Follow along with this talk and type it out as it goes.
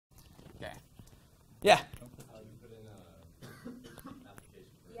Yeah.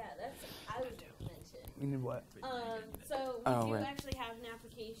 Yeah, that's I was going to mention. We need what? So we do actually have an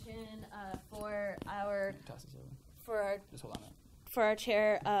application for our Just hold on. for our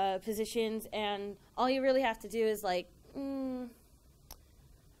chair positions, and all you really have to do is like I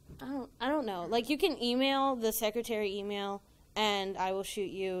don't know. Like you can email the secretary email, and I will shoot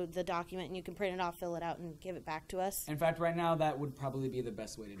you the document, and you can print it off, fill it out, and give it back to us. In fact, right now that would probably be the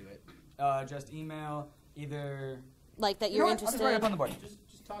best way to do it. Just email either. Like that you're interested. I'll just write it up on the board.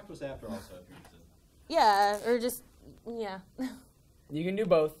 Just talk to us after also if you're interested. Yeah, or just You can do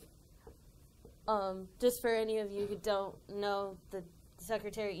both. Just for any of you who don't know the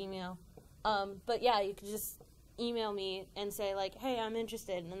secretary email. But yeah, you could just email me and say like, hey, I'm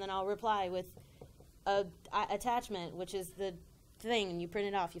interested, and then I'll reply with a attachment, which is the thing, and you print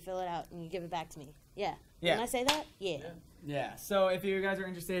it off, you fill it out, and you give it back to me. Yeah. Yeah. Can I say that? Yeah. Yeah. So if you guys are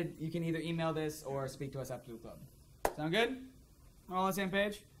interested, you can either email this or speak to us after the club. Sound good? We're all on the same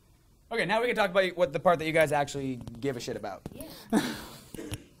page? Okay, now we can talk about what the part that you guys actually give a shit about. Yeah.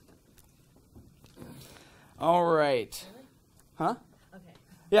 All right. Huh? Okay.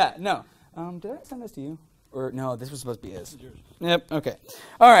 Yeah, no. Did I send this to you? Or no, this was supposed to be his. Yep, okay.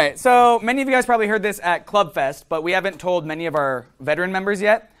 All right, so many of you guys probably heard this at Club Fest, but we haven't told many of our veteran members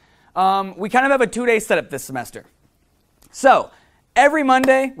yet. We kind of have a 2-day setup this semester. So, every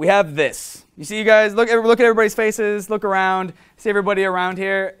Monday, we have this. You see you guys, look at everybody's faces, look around, see everybody around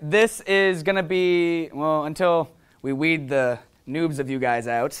here. This is going to be, well, until we weed the noobs of you guys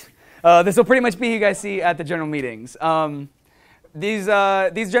out. This will pretty much be who you guys see at the general meetings. These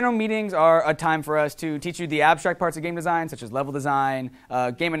general meetings are a time for us to teach you the abstract parts of game design, such as level design,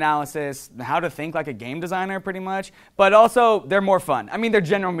 game analysis, how to think like a game designer, pretty much. But also, they're more fun. I mean, they're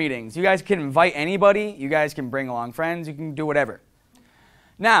general meetings. You guys can invite anybody. You guys can bring along friends. You can do whatever.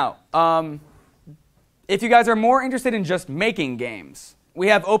 Now, if you guys are more interested in just making games, we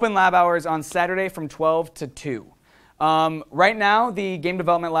have open lab hours on Saturday from 12 to 2. Right now, the Game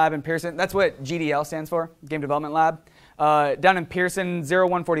Development Lab in Pearson, that's what GDL stands for, Game Development Lab, down in Pearson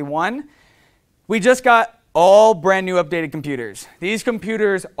 0141, we just got all brand new updated computers. These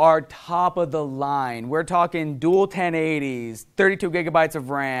computers are top of the line. We're talking dual 1080s, 32 gigabytes of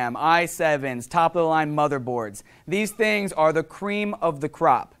RAM, i7s, top of the line motherboards. These things are the cream of the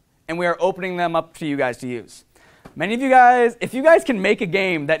crop, and we are opening them up to you guys to use. Many of you guys, if you guys can make a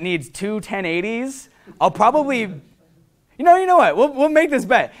game that needs two 1080s, I'll probably, you know what, we'll make this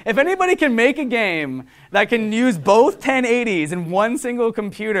bet. If anybody can make a game that can use both 1080s in one single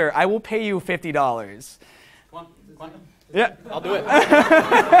computer, I will pay you $50. Yeah. I'll do it.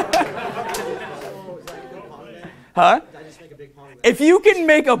 Huh? If you can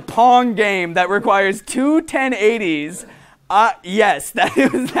make a Pong game that requires two 1080s, yes,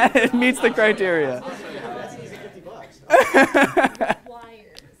 that meets the criteria.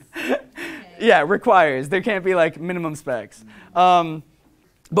 Yeah, requires. There can't be like minimum specs.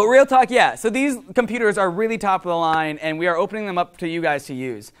 But real talk, yeah. So these computers are really top of the line, and we are opening them up to you guys to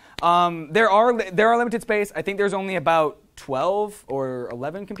use. There are limited space. I think there's only about 12 or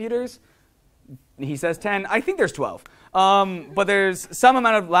 11 computers. He says 10. I think there's 12. But there's some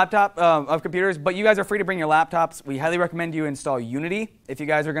amount of of computers. But you guys are free to bring your laptops. We highly recommend you install Unity if you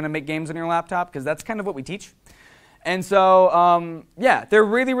guys are going to make games on your laptop, because that's kind of what we teach. And so, yeah, they're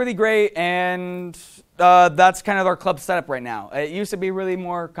really, really great, and that's kind of our club setup right now. It used to be really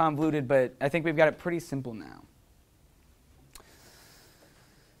more convoluted, but I think we've got it pretty simple now.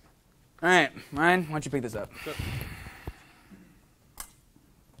 All right, Ryan, why don't you pick this up? Sure.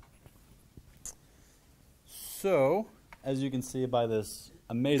 So, as you can see by this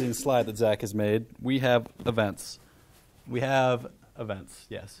amazing slide that Zach has made, we have events.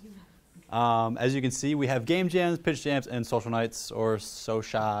 Yes. As you can see, we have game jams, pitch jams, and social nights, or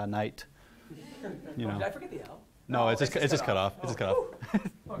Sosha night. You know. Did I forget the L? No, it's just cut off. It's just cut off.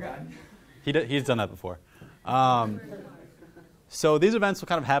 Oh, God. He's done that before. So these events will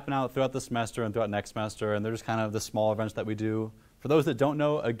kind of happen out throughout the semester and throughout next semester, and they're just kind of the small events that we do. For those that don't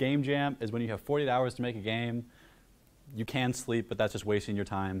know, a game jam is when you have 48 hours to make a game. You can sleep, but that's just wasting your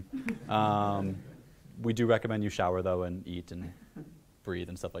time. We do recommend you shower, though, and eat and breathe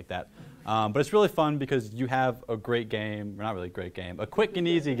and stuff like that. But it's really fun because you have a great game, or not really a great game, a quick and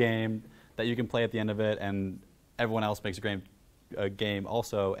easy game that you can play at the end of it, and everyone else makes a game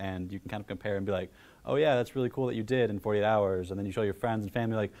also, and you can kind of compare and be like, oh yeah, that's really cool that you did in 48 hours, and then you show your friends and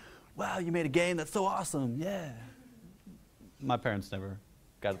family like, wow, you made a game, that's so awesome, yeah. My parents never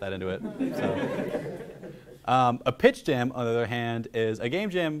got that into it. So. A pitch jam, on the other hand, is a game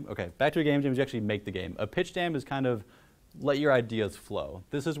jam. Okay, back to a game jam is you actually make the game. A pitch jam is kind of let your ideas flow.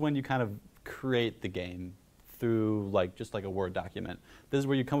 This is when you kind of create the game through just like a Word document. This is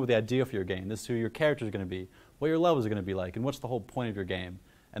where you come up with the idea for your game. This is who your characters are going to be, what your levels are going to be like, and what's the whole point of your game.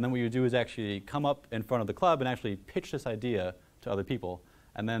 And then what you do is actually come up in front of the club and actually pitch this idea to other people.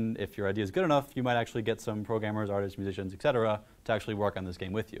 And then if your idea is good enough, you might actually get some programmers, artists, musicians, etc., to actually work on this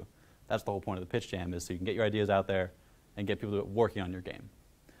game with you. That's the whole point of the pitch jam, is so you can get your ideas out there and get people working on your game.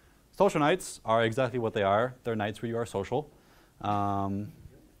 Social nights are exactly what they are. They're nights where you are social.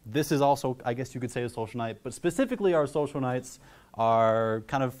 This is also, I guess you could say, a social night, but specifically our social nights are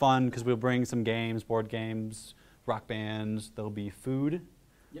kind of fun because we'll bring some games, board games, rock bands. There'll be food,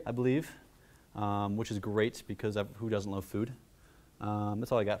 yep, I believe, which is great because who doesn't love food?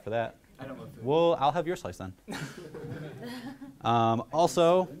 That's all I got for that. I don't love food. Well, I'll have your slice then.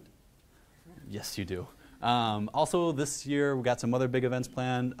 Also, yes, you do. Also, this year we got some other big events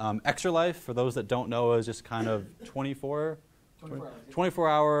planned. Extra Life, for those that don't know, is just kind of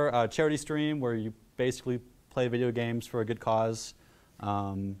 24-hour charity stream where you basically play video games for a good cause.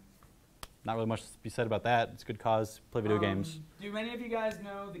 Not really much to be said about that. It's a good cause, play video games. Do many of you guys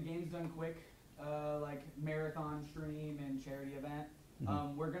know the Games Done Quick, like marathon stream and charity event?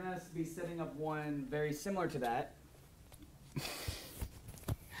 Mm-hmm. We're going to be setting up one very similar to that.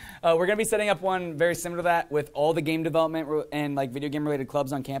 We're going to be setting up one very similar to that with all the game development and like video game related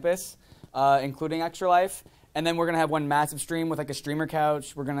clubs on campus, including Extra Life. And then we're going to have one massive stream with like a streamer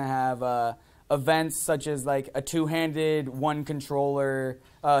couch. We're going to have events such as like a two-handed, one-controller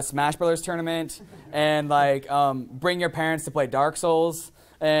Smash Brothers tournament, and like bring your parents to play Dark Souls,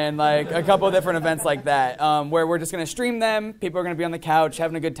 and like a couple of different events like that, where we're just going to stream them. People are going to be on the couch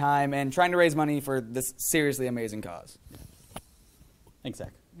having a good time and trying to raise money for this seriously amazing cause. Thanks,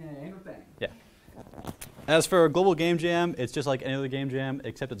 Zach. Yeah, ain't no thing. Yeah. As for a global game jam, it's just like any other game jam,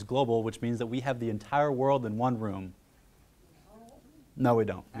 except it's global, which means that we have the entire world in one room. No, we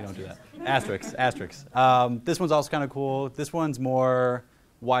don't. We don't do that. Asterisks, asterisks. This one's also kind of cool. This one's more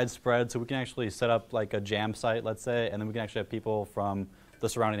widespread, so we can actually set up like a jam site, let's say, and then we can actually have people from the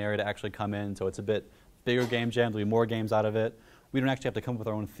surrounding area to actually come in. So it's a bit bigger game jam. There'll be more games out of it. We don't actually have to come up with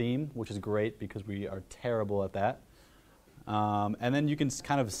our own theme, which is great because we are terrible at that. And then you can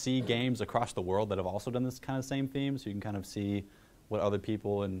kind of see games across the world that have also done this kind of same theme, so you can kind of see what other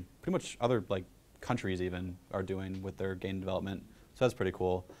people and pretty much other like countries even are doing with their game development. So that's pretty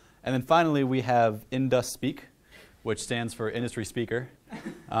cool. And then finally we have Indus Speak, which stands for Industry Speaker.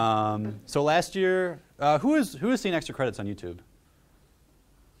 So last year, who has seen Extra Credits on YouTube?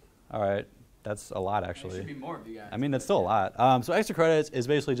 All right. That's a lot, actually. There should be more of you guys. I mean, that's still a lot. So Extra Credits is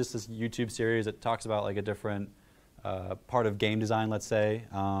basically just this YouTube series that talks about like a different part of game design, let's say.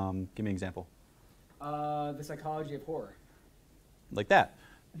 Give me an example. The psychology of horror. Like that.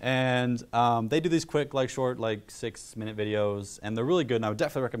 And they do these quick, like short, like 6-minute videos, and they're really good, and I would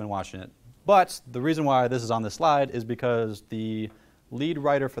definitely recommend watching it. But the reason why this is on this slide is because the lead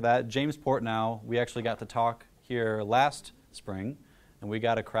writer for that, James Portnow, we actually got to talk here last spring, and we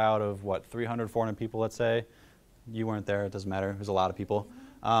got a crowd of, what, 300, 400 people, let's say. You weren't there, it doesn't matter, it was a lot of people.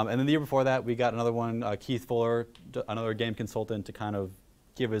 And then the year before that, we got another one, Keith Fuller, another game consultant, to kind of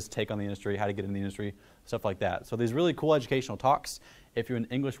give his take on the industry, how to get in the industry, stuff like that. So these really cool educational talks. If you're in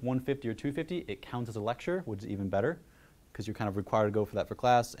English 150 or 250, it counts as a lecture, which is even better, because you're kind of required to go for that for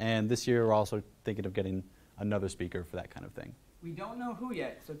class. And this year, we're also thinking of getting another speaker for that kind of thing. We don't know who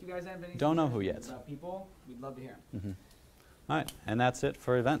yet, so if you guys have any suggestions about people, we'd love to hear them. Mm-hmm. All right, and that's it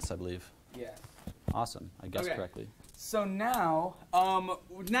for events, I believe. Yeah. Awesome, I guessed correctly. So now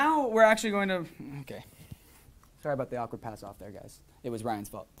we're actually going to, okay. Sorry about the awkward pass off there, guys. It was Ryan's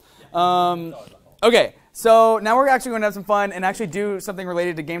fault. Okay, so now we're actually going to have some fun and actually do something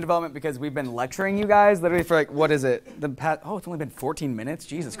related to game development, because we've been lecturing you guys literally for like, what is it? Oh, it's only been 14 minutes?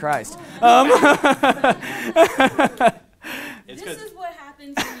 Jesus Christ. This is what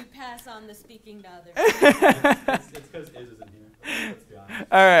happens when you pass on the speaking to others. It's because Iz isn't here. Let's be honest.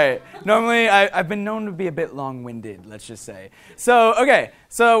 All right. Normally, I've been known to be a bit long-winded, let's just say. So, okay,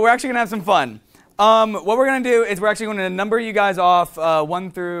 so we're actually going to have some fun. What we're going to do is we're actually going to number you guys off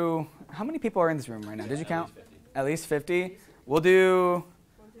 1 through... How many people are in this room right now? Did you count? At least 50. We'll do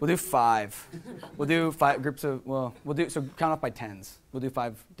 5. We'll do 5 groups of, well, so count off by 10s. We'll do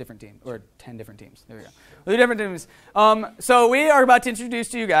 5 different teams, or 10 different teams. There we go. We'll do different teams. So we are about to introduce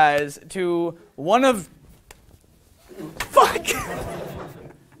to you guys to one of, fuck!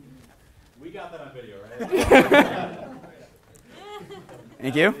 We got that on video, right?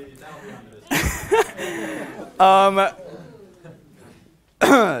 Thank you.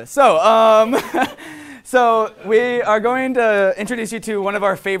 So we are going to introduce you to one of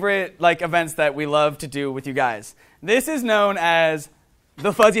our favorite events that we love to do with you guys. This is known as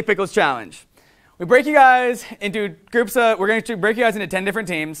the Fuzzy Pickles Challenge. we break you guys into groups. We're going to break you guys into 10 different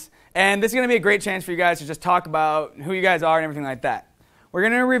teams. And this is going to be a great chance for you guys to just talk about who you guys are and everything like that. We're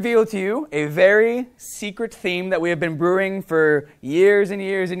going to reveal to you a very secret theme that we have been brewing for years and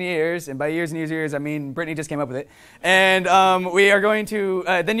years and years. And by years and years and years, I mean Brittany just came up with it. And we are going to,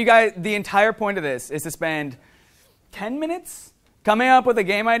 then you guys, the entire point of this is to spend 10 minutes coming up with a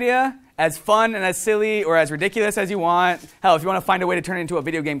game idea as fun and as silly or as ridiculous as you want. Hell, if you want to find a way to turn it into a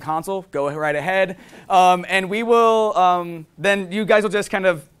video game console, go right ahead. And we will, then you guys will just kind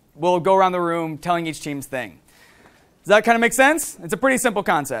of, we'll go around the room telling each team's thing. Does that kind of make sense? It's a pretty simple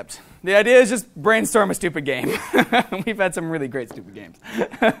concept. The idea is just brainstorm a stupid game. We've had some really great stupid games.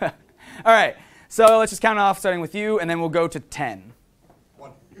 All right, so let's just count off, starting with you, and then we'll go to 10.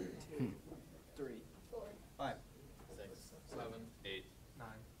 1, 2, 3, 4, 5, 6, 7, 8, 9,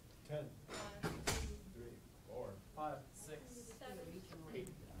 10, 3, 4, 5, 6, 8,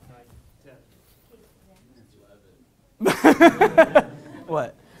 9, 10.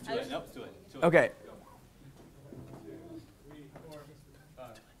 What? Nope, it's too late. Okay.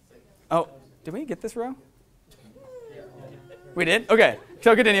 Oh, did we get this row? We did? Okay,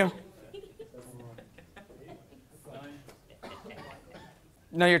 so continue.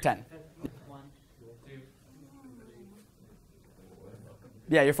 No, you're 10.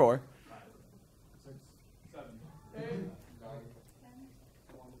 Yeah, you're 4.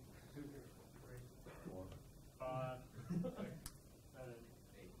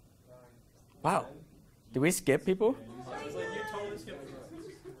 Wow. Did we skip people?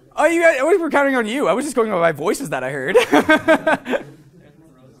 Oh, you guys, we were counting on you. I was just going on my voices that I heard.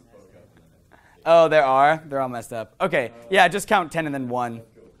 Oh, there are? They're all messed up. Okay, yeah, just count 10 and then 1.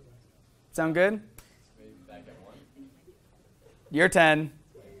 Sound good? You're 10.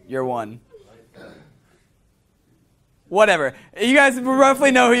 You're 1. Whatever. You guys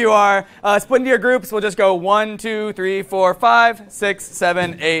roughly know who you are. Split into your groups. We'll just go 1, 2, 3, 4, 5, 6,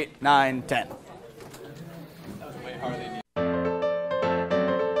 7, 8, 9, 10. That was way harder than you.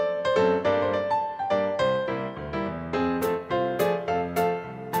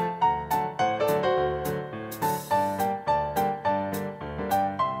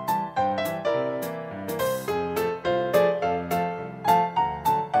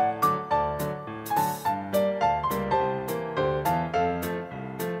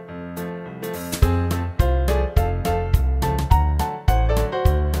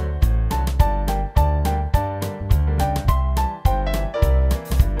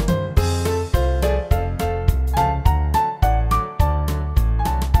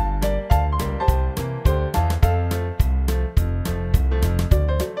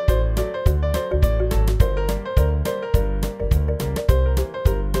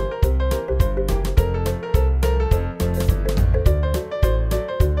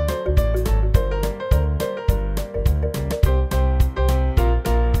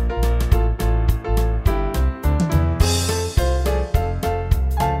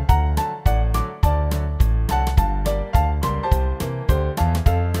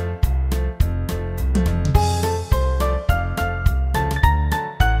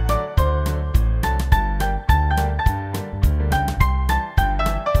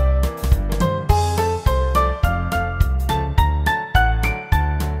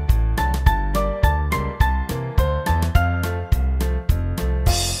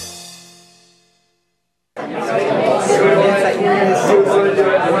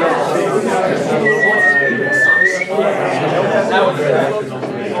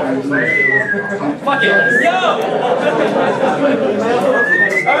 Fuck it. Yo!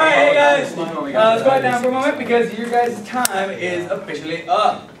 Alright, hey guys. Let's quiet down for a moment because your guys' time is officially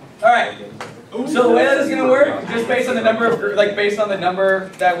up. Alright. So the way that is gonna work, just based on the number of based on the number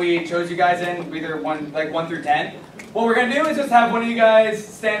that we chose you guys in, either 1 through 10. What we're gonna do is just have one of you guys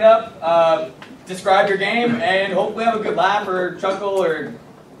stand up, describe your game, and hopefully have a good laugh or chuckle or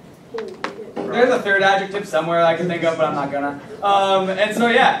there's a third adjective somewhere I can think of, but I'm not gonna. And so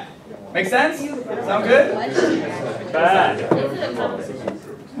yeah, make sense? Sound good? Bad.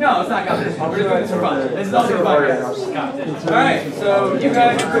 No, it's not competition. We're doing this for fun. This is also fun. All right, so you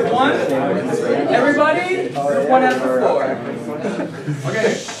guys are group 1. Everybody, group 1 has the floor.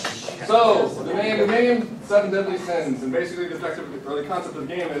 Okay, so the name 7 Deadly Sins, and basically the objective or the concept of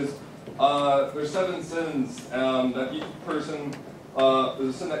the game is there's 7 sins that each person there's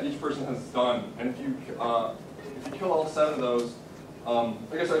a sin that each person has done, and if you kill all 7 of those, I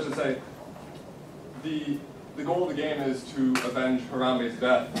guess I should say the goal of the game is to avenge Harambe's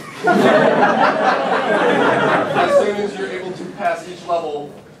death. As soon as you're able to pass each level,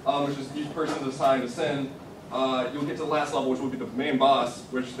 which is each person is assigned a sin, you'll get to the last level, which will be the main boss,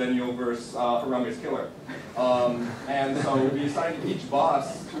 which then you'll verse a round-based killer. And so we assign each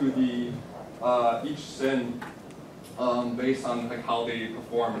boss to the each sin based on like how they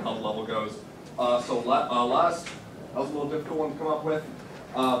perform and how the level goes. So last, that was a little difficult one to come up with.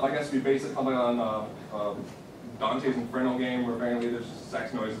 But I guess we base it probably on Dante's Inferno game, where apparently there's just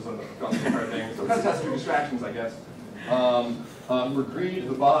sex noises and the entire thing. So it kind of has a few distractions, I guess. For greed,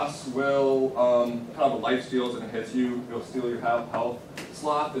 the boss will kind of a life steals and it hits you. It'll steal your health.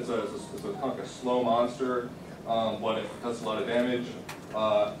 Sloth is a kind of like a slow monster, but it does a lot of damage.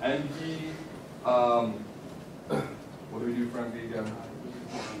 Envy, what do we do for envy again?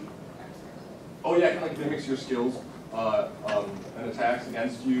 Oh yeah, it kind of like mimics your skills and attacks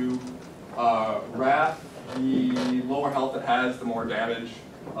against you. Wrath, the lower health it has, the more damage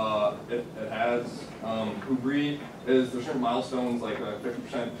it has. Who Breed is there's certain milestones like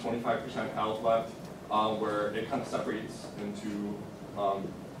 50%, 25% health left, where it kind of separates into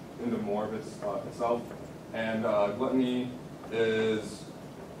more of itself. And Gluttony is,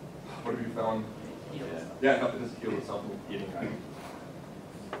 what have you found? Yeah, it does heal itself in eating.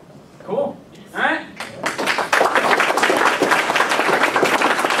 Cool. All right.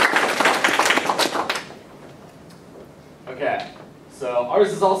 Okay, so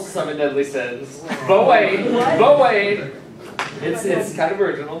ours is also Seven Deadly Sins. But wait, it's kind of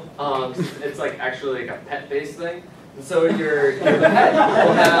original. It's like actually like a pet-based thing. And so your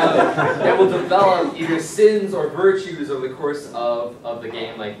pet will develop either sins or virtues over the course of the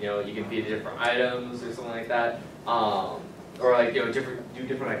game. Like, you can feed different items or something like that. Or like, do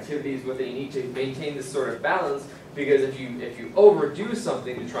different activities with it. You need to maintain this sort of balance, because if you overdo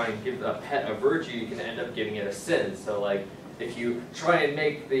something to try and give a pet a virtue, you can end up giving it a sin. So like, if you try and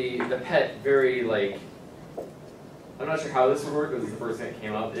make the pet very like, I'm not sure how this would work, this is the first thing that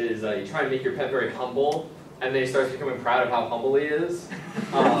came up, is you try and make your pet very humble, and then he starts becoming proud of how humble he is.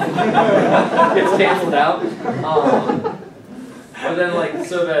 Gets canceled out. But then, like,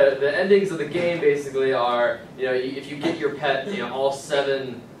 so the endings of the game basically are, if you get your pet, all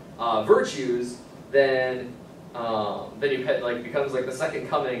 7 virtues, then your pet like becomes like the second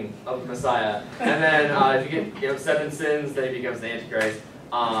coming of the Messiah. And then if you get 7 sins, then he becomes the Antichrist.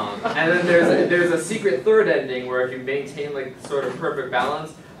 And then there's a secret third ending where if you maintain like sort of perfect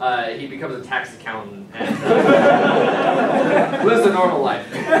balance, he becomes a tax accountant and lives a normal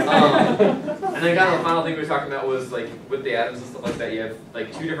life. And then kind of the final thing we were talking about was like with the atoms and stuff like that, you have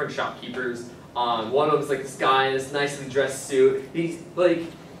like 2 different shopkeepers. One of them's like this guy in this nicely dressed suit. He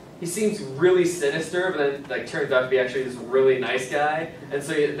seems really sinister, but then like turns out to be actually this really nice guy. And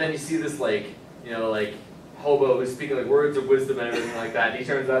so then you see this like hobo who's speaking like words of wisdom and everything like that. And he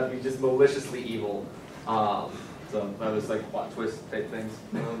turns out to be just maliciously evil. So that was like plot twist type things.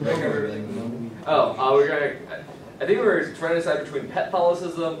 We're gonna. I think we're trying to decide between pet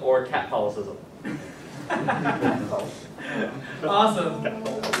Catholicism or cat Catholicism. Awesome.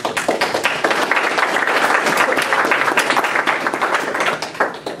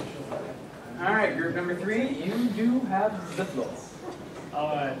 All right, group number 3, you do have Ziplos.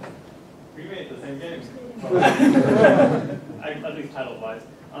 We made the same game. At least title-wise.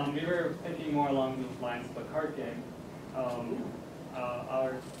 We were thinking more along the lines of a card game.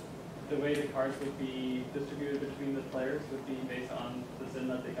 The way the cards would be distributed between the players would be based on the sin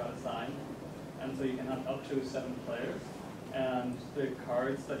that they got assigned. And so you can have up to 7 players. And the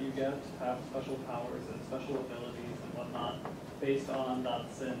cards that you get have special powers and special abilities and whatnot based on that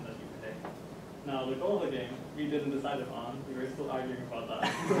sin that you pick. Now, the goal of the game, we didn't decide upon. We were still arguing about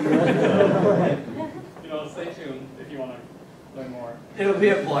that. So, stay tuned if you want to learn more. It'll be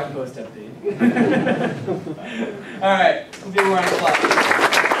a blog post update. All right, we'll do more on the clock.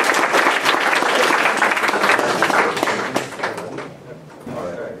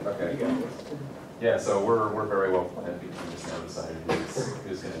 Yeah, so we're very well planned between us now decided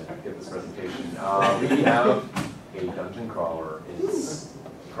who's going to give this presentation. We have a dungeon crawler. It's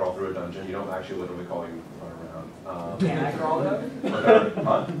crawl through a dungeon. You don't actually literally crawl, you run around. Can I crawl though?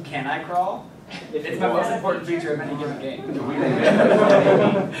 Huh? Can I crawl? It's my most important feature of any given game.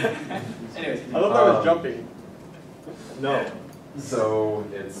 Anyways. I thought that was jumping. No. So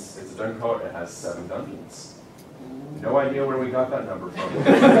it's a dungeon crawler. It has 7 dungeons. No idea where we got that number from.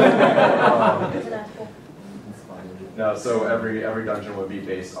 No, so every dungeon would be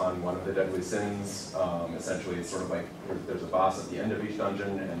based on one of the deadly sins. Essentially, it's sort of like there's a boss at the end of each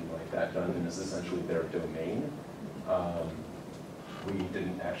dungeon, and like that dungeon is essentially their domain. We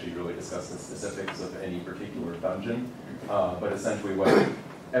didn't actually really discuss the specifics of any particular dungeon, but essentially what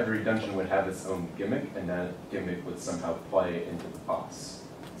every dungeon would have its own gimmick, and that gimmick would somehow play into the boss.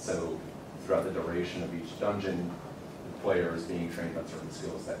 So throughout the duration of each dungeon, the player is being trained on certain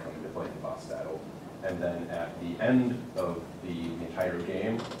skills that come into play in the boss battle. And then at the end of the entire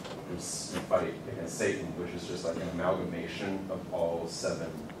game, you fight against Satan, which is just like an amalgamation of all 7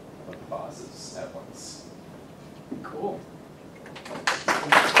 of the bosses at once. Cool.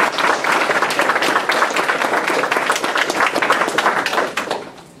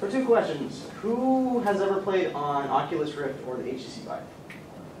 For 2 questions, who has ever played on Oculus Rift or the HTC Vive?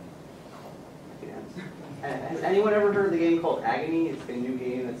 Has anyone ever heard of the game called Agony? It's a new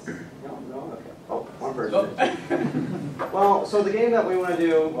game that's... No? Okay. Oh, one person. Well, so the game that we want to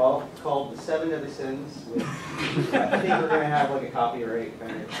do, well, it's called The 7 Deadly Sins. Which I think we're going to have like a copyright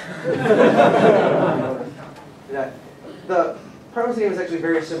kind of... The premise of the game is actually a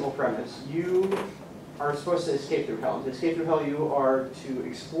very simple premise. You are supposed to escape through hell. To escape through hell, you are to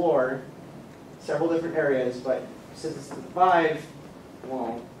explore several different areas, but since it's the Vive,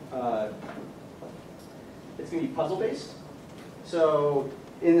 well, it's going to be puzzle-based. So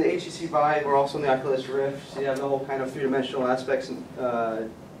in the HTC Vive, or also in the Oculus Rift, so you have the whole kind of 3-dimensional aspects. And I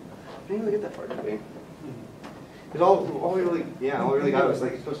didn't really get that far, did we? Because all we really got was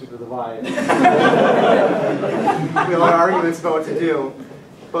like it's supposed to be for the Vive. We had a lot of arguments about what to do,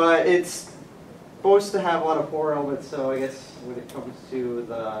 but it's supposed to have a lot of horror elements. So I guess when it comes to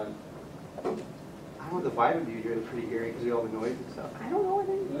the the Vive would be really pretty eerie because of all the noise and stuff. I don't know.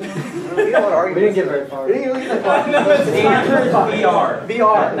 We had a lot of arguments. We didn't get very far. We didn't really get that far.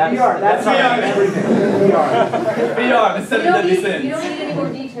 VR. That's everything. VR. The 7 Deadly Sins. You don't need any more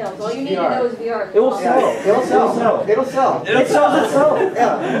details. All you need to know is VR. It will sell. It'll sell. It'll sell. It sells itself.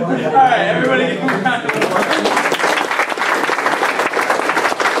 Yeah. All right, everybody give me a round of applause.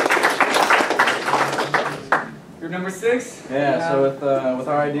 Group number 6. Yeah. So with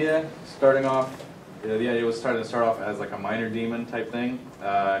our idea, starting off. Yeah, the idea was start off as like a minor demon type thing.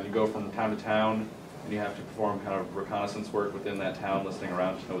 And you go from town to town, and you have to perform kind of reconnaissance work within that town, listening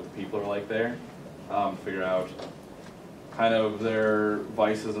around to know what the people are like there, figure out kind of their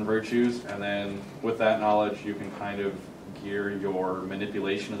vices and virtues, and then with that knowledge, you can kind of gear your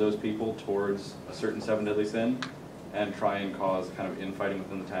manipulation of those people towards a certain 7 deadly sin, and try and cause kind of infighting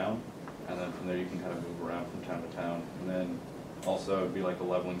within the town. And then from there, you can kind of move around from town to town, and then also it'd be like a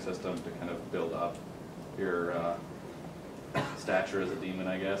leveling system to kind of build up your stature as a demon,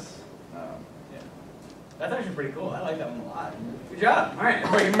 I guess. Yeah. That's actually pretty cool. I like that one a lot. Good job. All right,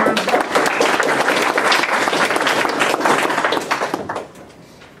 everybody give me a round of applause.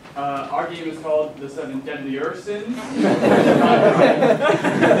 Our game is called The 7 Deadlier Sins.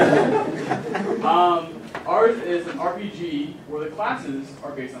 Ours is an RPG where the classes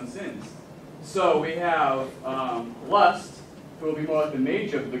are based on sins. So we have Lust, who will be more like the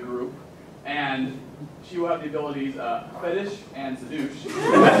mage of the group, and she will have the abilities Fetish and Seduce. We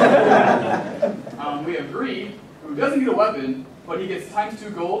have Greed, who doesn't get a weapon, but he gets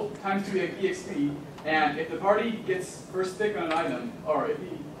 ×2 gold, ×2 EXP, and if the party gets first pick on an item, or if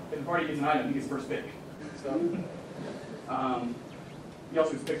the party gets an item, he gets first pick. So, he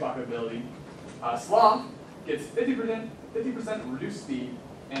also gets pickpocket ability. Sloth gets 50% reduced speed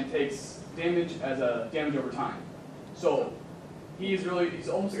and takes damage as a damage over time. So he's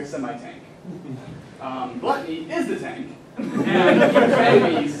almost like a semi-tank. Gluttony is the tank, and he uses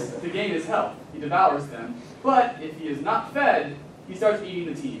enemies to gain his health. He devours them, but if he is not fed, he starts eating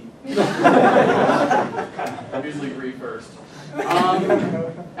the team. Usually Greed first.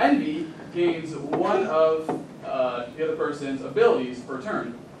 Envy gains one of the other person's abilities per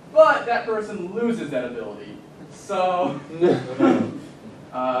turn, but that person loses that ability. So, and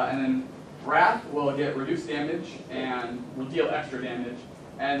then Wrath will get reduced damage and will deal extra damage.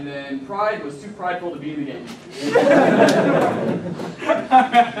 And then Pride was too prideful to be in the game.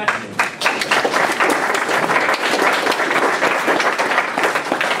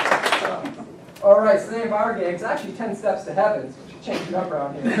 All right, so the name of our game is actually 10 Steps to Heaven, so we should change it up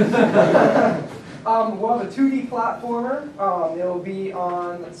around here. We'll have a 2D platformer. It'll be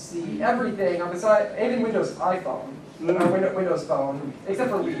on, let's see, everything, besides, even Windows iPhone. Windows Phone, except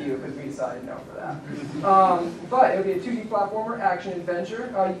for Wii U, because we decided no for that. But it'll be a 2D platformer, action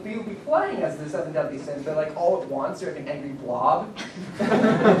adventure. You'll be playing as the 7 Deadly Sins, but like all at once, you're like an angry blob.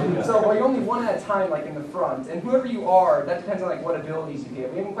 So, well, you're only one at a time, like in the front, and whoever you are, that depends on like what abilities you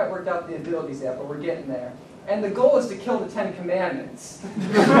get. We haven't quite worked out the abilities yet, but we're getting there. And the goal is to kill the 10 Commandments.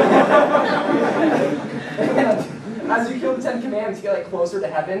 And as you kill the 10 Commandments, you get like closer to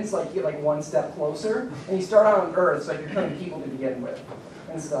heaven, so like you get like one step closer. And you start out on Earth, so like you're killing people to begin with,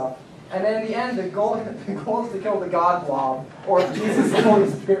 and stuff. And then in the end, the goal is to kill the God Blob, or Jesus, the Holy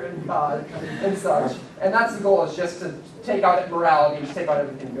Spirit, and God, and such. And that's the goal, is just to take out morality, just take out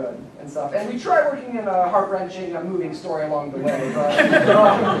everything good and stuff. And we try working in a heart-wrenching, moving story along the way, but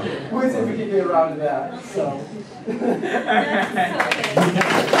we'll see if we can get around to that. So.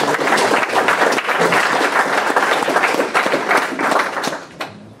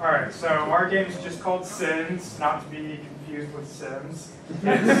 Alright, so our game is just called Sins, not to be confused with Sims.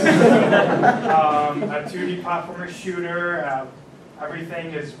 It's a 2D platformer shooter.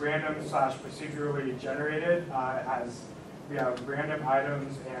 Everything is random/procedurally generated. As we have random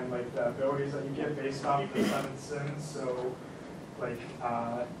items and like the abilities that you get based off the 7 sins. So, like,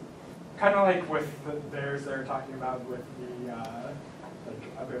 kind of like with theirs, they're talking about with the like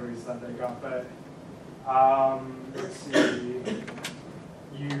abilities that they got. But let's see.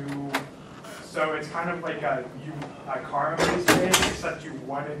 So it's kind of like a karma-based game, except you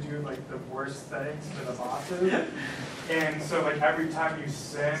want to do like the worst things to the bosses. And so like every time you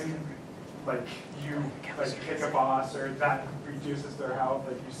sin, like you like kick a boss or that reduces their health,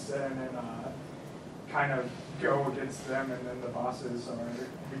 like you sin and kind of go against them, and then the bosses are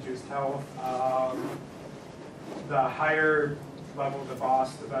reduced health. The higher level the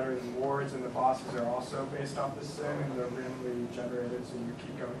boss, the better the rewards, and the bosses are also based off the sin, and they're randomly generated, so you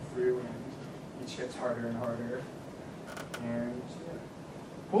keep going through, and each gets harder and harder. And yeah.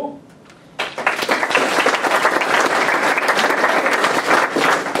 Cool.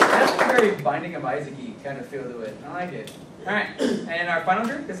 That's a very Binding of Isaac-y kind of feel to it. I like it. All right, and our final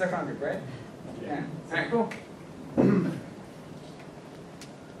group? This is our final group, right? Yeah. All right, cool.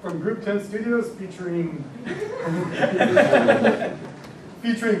 From Group 10 Studios, featuring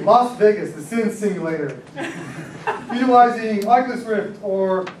Las Vegas, the Sin Simulator. Utilizing Oculus Rift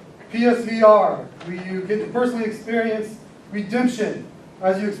or PSVR, you get to personally experience redemption.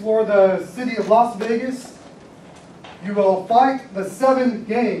 As you explore the city of Las Vegas, you will fight the 7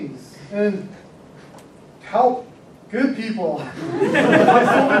 gangs and help good people by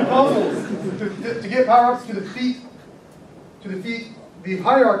solving puzzles to get power-ups to defeat the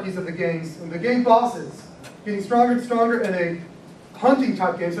hierarchies of the gangs and the gang bosses, getting stronger and stronger in a hunting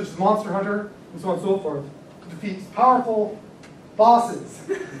type game such as Monster Hunter and so on and so forth, to defeat powerful bosses.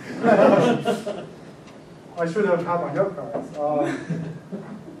 I should have had my note cards.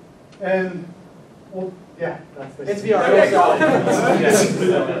 And, well, yeah, that's basically it's VR.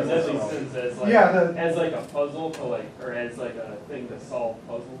 As like a puzzle to like, or as like a thing to solve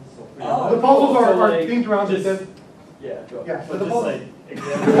puzzles. So the puzzles are themed around this. Yeah, go. Yeah, but the just puzzle. like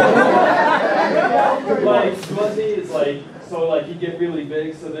example. Like Smuzzy is like, so like you get really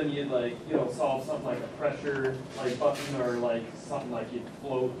big, so then you'd like, you know, solve something like a pressure like button, or like something like you'd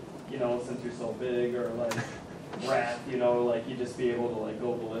float, you know, since you're so big, or like wrath, you know, like you'd just be able to like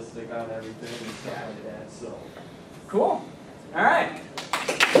go ballistic on everything and stuff like that. So cool. All right.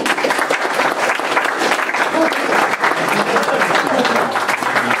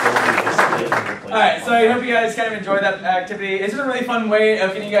 All right, so I hope you guys kind of enjoyed that activity. This is a really fun way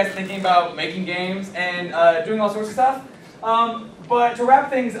of getting you guys thinking about making games and doing all sorts of stuff. But to wrap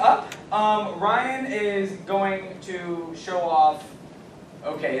things up, Ryan is going to show off.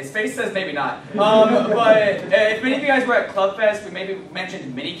 Okay, his face says maybe not. But if many of you guys were at Clubfest, we maybe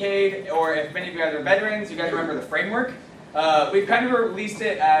mentioned Minicade, or if many of you guys are veterans, you guys remember the framework. We've kind of released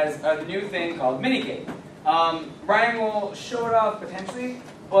it as a new thing called Minicade. Ryan will show it off potentially,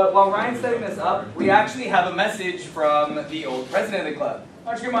 but while Ryan's setting this up, we actually have a message from the old president of the club.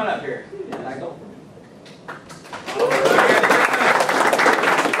 Why don't you come on up here? Michael.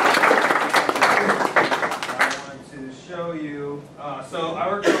 Show you. So I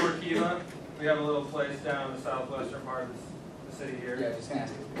work for Workiva. We have a little place down in the southwestern part of the city here. Yeah, just gonna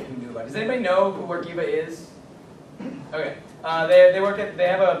ask if you knew about it. Does anybody know who Workiva is? Okay. They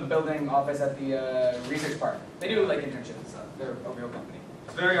have a building office at the research park. They do like internships and stuff. They're a real company.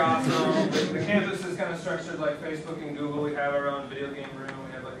 It's very awesome. The campus is kind of structured like Facebook and Google. We have our own video game room.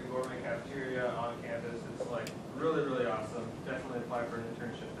 We have like a gourmet cafeteria on campus. It's like really, really awesome. Definitely apply for an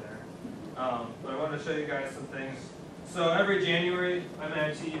internship there. But I wanted to show you guys some things. So every January,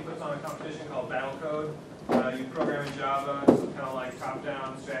 MIT puts on a competition called Battle Code. You program in Java, so kind of like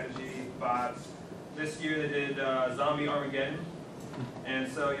top-down strategy, bots. This year they did Zombie Armageddon. And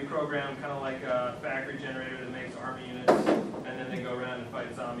so you program kind of like a factory generator that makes army units, and then they go around and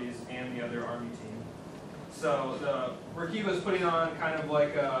fight zombies and the other army team. So the Workiva is putting on kind of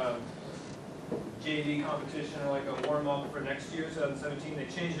like a JV competition, or like a warm-up for next year, 2017. They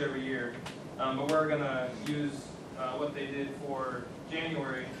change it every year. But we're going to use what they did for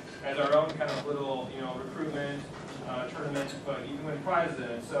January as our own kind of little, recruitment tournament, but you can win prizes in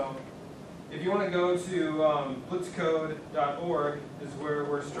it. So if you want to go to blitzcode.org is where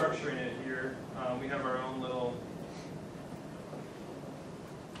we're structuring it here. We have our own little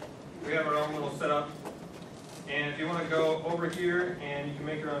setup. And if you want to go over here and you can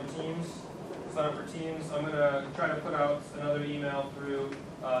make your own teams, sign up for teams. I'm going to try to put out another email through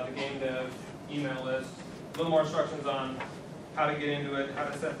the game dev email list. A little more instructions on how to get into it, how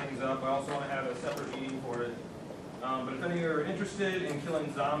to set things up. I also want to have a separate meeting for it. But if any of you are interested in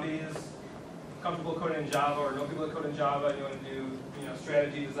killing zombies, comfortable coding in Java, or know people that code in Java, and you want to do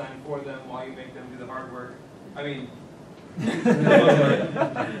strategy design for them while you make them do the hard work, I mean,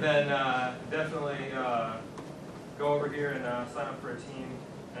 then definitely go over here and sign up for a team,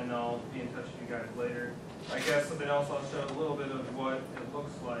 and I'll be in touch with you guys later. I guess something else, I'll show a little bit of what it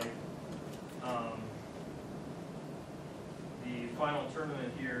looks like. The final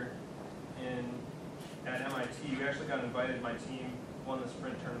tournament here at MIT, we actually got invited. My team won the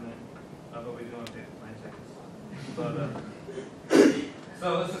sprint tournament, but we didn't want to pay for plane tickets.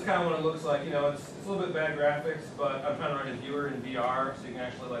 So this is kind of what it looks like. It's a little bit bad graphics, but I'm trying to run a viewer in VR, so you can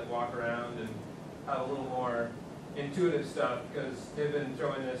actually like walk around and have a little more intuitive stuff, because they've been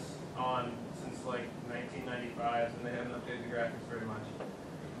throwing this on since like 1995, and they haven't updated the graphics very much.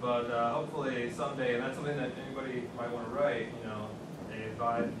 But hopefully someday, and that's something that anybody might want to write, a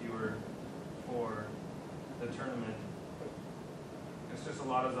Vive viewer for the tournament. It's just a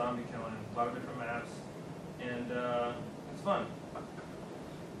lot of zombie killing, a lot of different maps, and it's fun.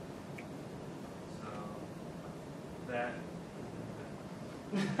 So that.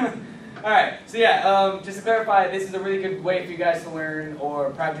 All right, so yeah, just to clarify, this is a really good way for you guys to learn or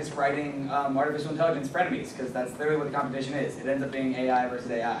practice writing artificial intelligence frenemies, because that's literally what the competition is. It ends up being AI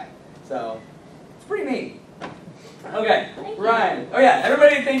versus AI. So it's pretty neat. Okay, Ryan. Oh yeah,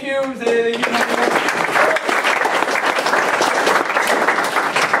 everybody, thank you. Say thank you.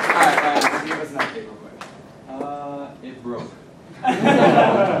 All right, Ryan, give us an update real quick. It broke.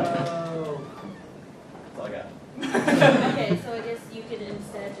 That's all I got. Okay, so I guess you could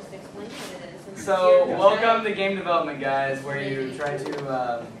instead just explain what it is. And So, welcome to game development, guys, where you try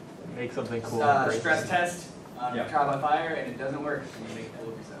to make something cool. Stress test on trial by fire, and it doesn't work. And you make a fool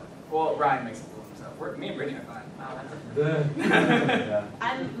of yourself. Well, Ryan makes a fool of himself. Me and Brittany are fine. Oh,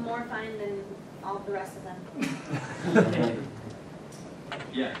 I'm more fine than all the rest of them.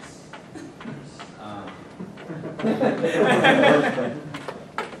 Yes. Oh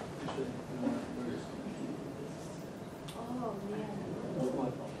man.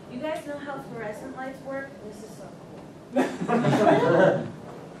 You guys know how fluorescent lights work? This is so cool.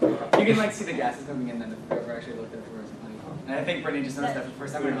 You can like see the gases coming in then if you've ever actually looked at a fluorescent light. And I think Brittany just noticed that for the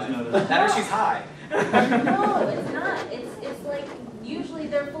first time in her life. That or she's high. No, it's not. It's like usually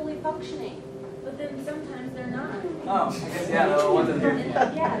they're fully functioning, but then sometimes they're not. Oh, I guess yeah, the ones in here.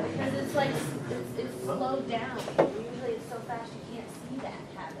 Yeah, because it's like it's slowed down. Usually it's so fast you can't see that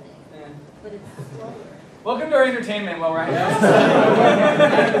happening, but it's slower. Welcome to our entertainment while we're I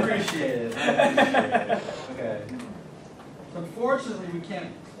appreciate it. Okay. Unfortunately, we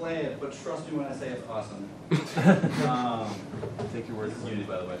can't play it, but trust me when I say it's awesome. Take your word. This is Unity,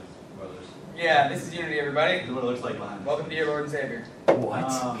 by the way. Brothers. Yeah, this is Unity, everybody. This is what it looks like behind. Welcome to your Lord and Savior.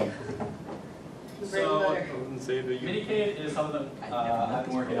 What? So, Minicade is something that I've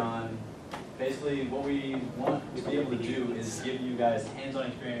been working on. Basically, what we want to be able to do is give you guys hands-on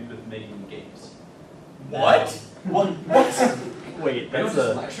experience with making games. What? What? Wait, that's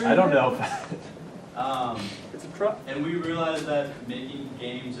I don't know. It's a truck. And we realized that making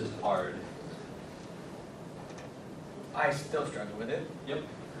games is hard. I still struggle with it. Yep.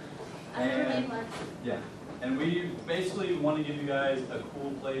 I never made one. Yeah. And we basically want to give you guys a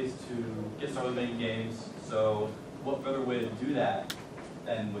cool place to get started making games. So what better way to do that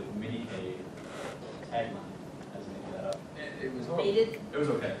than with Minicade tagline, as we make that up. It was horrible. It was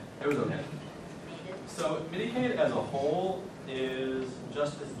okay. It was okay. So Minicade as a whole is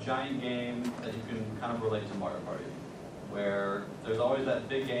just this giant game that you can kind of relate to Mario Party, where there's always that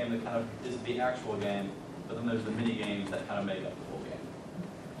big game that kind of is the actual game, but then there's the mini games that kind of make up the full game.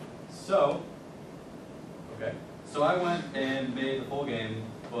 So, so I went and made the full game,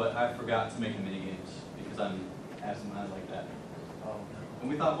 but I forgot to make the mini games because I'm asinine like that. And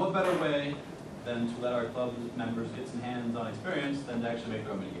we thought, what better way than to let our club members get some hands-on experience than to actually make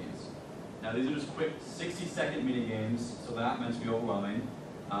their own mini games. Now these are just quick 60-second mini games, so they're not meant to be overwhelming.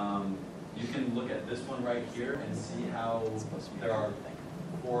 You can look at this one right here and see how there are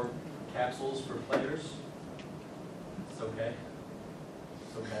 4 capsules for players. It's okay.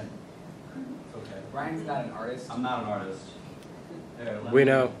 It's okay. It's okay. Ryan's not an artist. I'm not an artist. There, We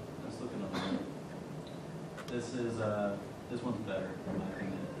know. Let's look at another one. This is this one's better in my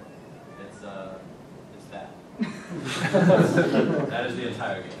opinion. It's That is the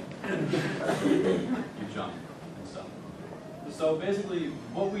entire game. You jump and stuff. So basically,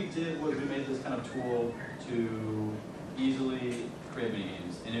 what we did was we made this kind of tool to easily create mini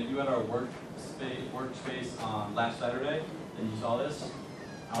games. And if you had our workspace on last Saturday, then you saw this.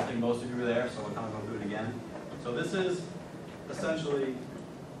 I don't think most of you were there, so we'll kind of go through it again. So this is essentially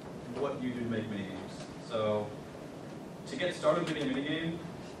what you do to make mini games. So to get started with a mini game,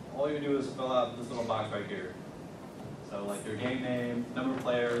 all you do is fill out this little box right here. So like your game name, number of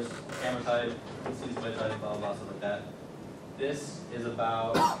players, camera type, play type, blah, blah, stuff like that. This is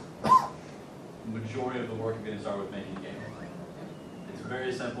about the majority of the work of getting started with making a game. It's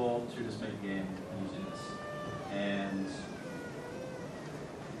very simple to just make a game using this. And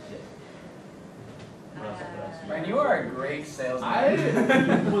Ryan, you are a great salesman.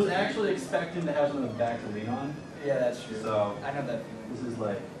 I was actually expecting to have something back to lean on. Yeah, that's true. So I know that feeling. this is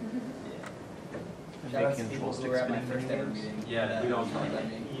like, Shout out to people who were at my first ever meeting. yeah, we don't talk about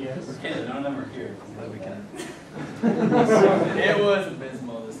that. Yes. Kids, none of them are here, but we can. It was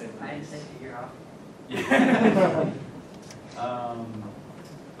abysmal to say the I least. didn't take a year off. Yeah.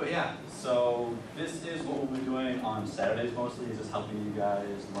 But yeah, so this is what we'll be doing on Saturdays mostly, is just helping you guys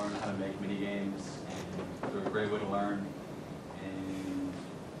learn how to make mini games, and they're a great way to learn. And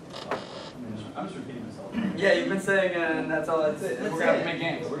I'm just repeating myself. Yeah, you've been saying, and that's all. That's it. We're gonna make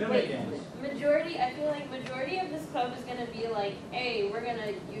games. We're gonna make games. I feel like majority of this club is gonna be like, A, we're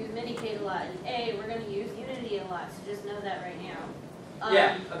gonna use Minicade a lot, and A, we're gonna use Unity a lot, so just know that right now.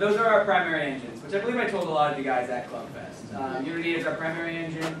 Yeah, those are our primary engines, which I believe I told a lot of you guys at Club Fest. Unity is our primary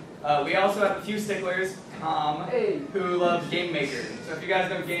engine. We also have a few sticklers, Tom, who loves Game Maker. So if you guys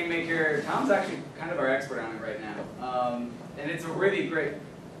know Game Maker, Tom's actually kind of our expert on it right now. And it's a really great,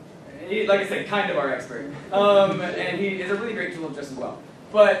 like I said, kind of our expert. And he is a really great tool just as well.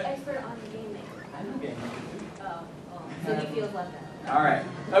 But Expert on Game Maker. I know Game Maker. Oh, so he feels left out. All right.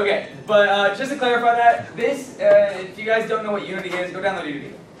 Okay. But just to clarify that, this, if you guys don't know what Unity is, go download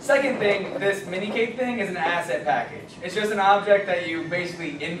Unity. Second thing, this Minicade thing is an asset package. It's just an object that you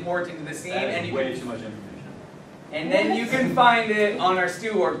basically import into the scene, and you way too much information. And then you can find it on our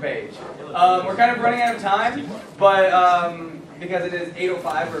Stew.org page. We're kind of running out of time, but because it is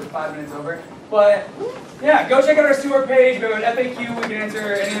 8:05, we're 5 minutes over. But yeah, go check out our Stew.org page. We have an FAQ. We can answer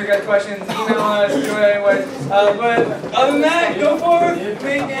any of your guys' questions. Email us. Do it anyways. But other than that, go forth,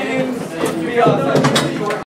 make games, be awesome.